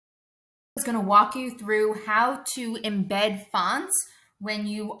is going to walk you through how to embed fonts when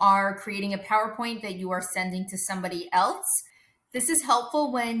you are creating a PowerPoint that you are sending to somebody else. This is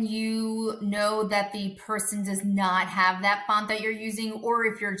helpful when you know that the person does not have that font that you're using, or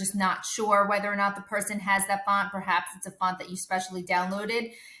if you're just not sure whether or not the person has that font. Perhaps it's a font that you specially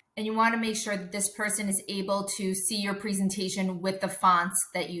downloaded, and you want to make sure that this person is able to see your presentation with the fonts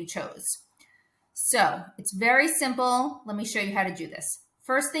that you chose. So it's very simple. Let me show you how to do this.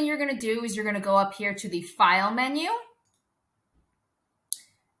 First thing you're going to do is you're going to go up here to the File menu,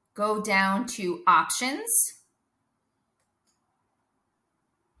 go down to Options,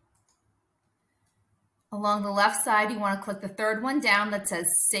 along the left side you want to click the third one down that says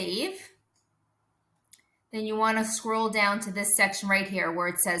Save. Then you want to scroll down to this section right here where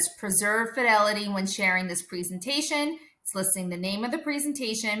it says Preserve Fidelity when sharing this presentation. It's listing the name of the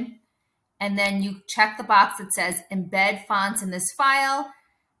presentation. And then you check the box that says Embed Fonts in this file.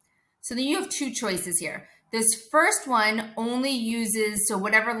 So then you have two choices here. This first one only uses, so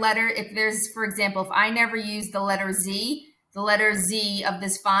whatever letter, if there's, for example, if I never use the letter Z of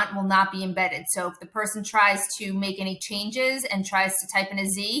this font will not be embedded. So if the person tries to make any changes and tries to type in a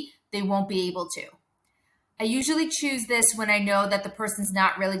Z, they won't be able to. I usually choose this when I know that the person's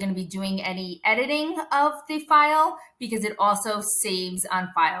not really going to be doing any editing of the file because it also saves on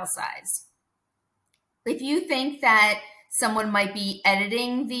file size. If you think that someone might be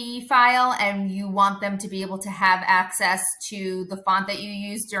editing the file and you want them to be able to have access to the font that you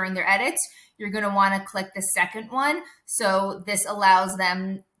use during their edits, you're going to want to click the second one. So this allows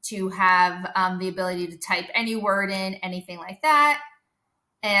them to have the ability to type any word in, anything like that,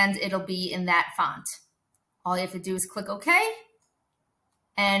 and it'll be in that font. All you have to do is click OK,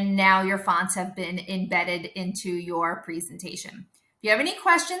 and now your fonts have been embedded into your presentation. If you have any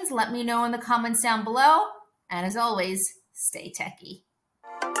questions, let me know in the comments down below. And as always, stay techie.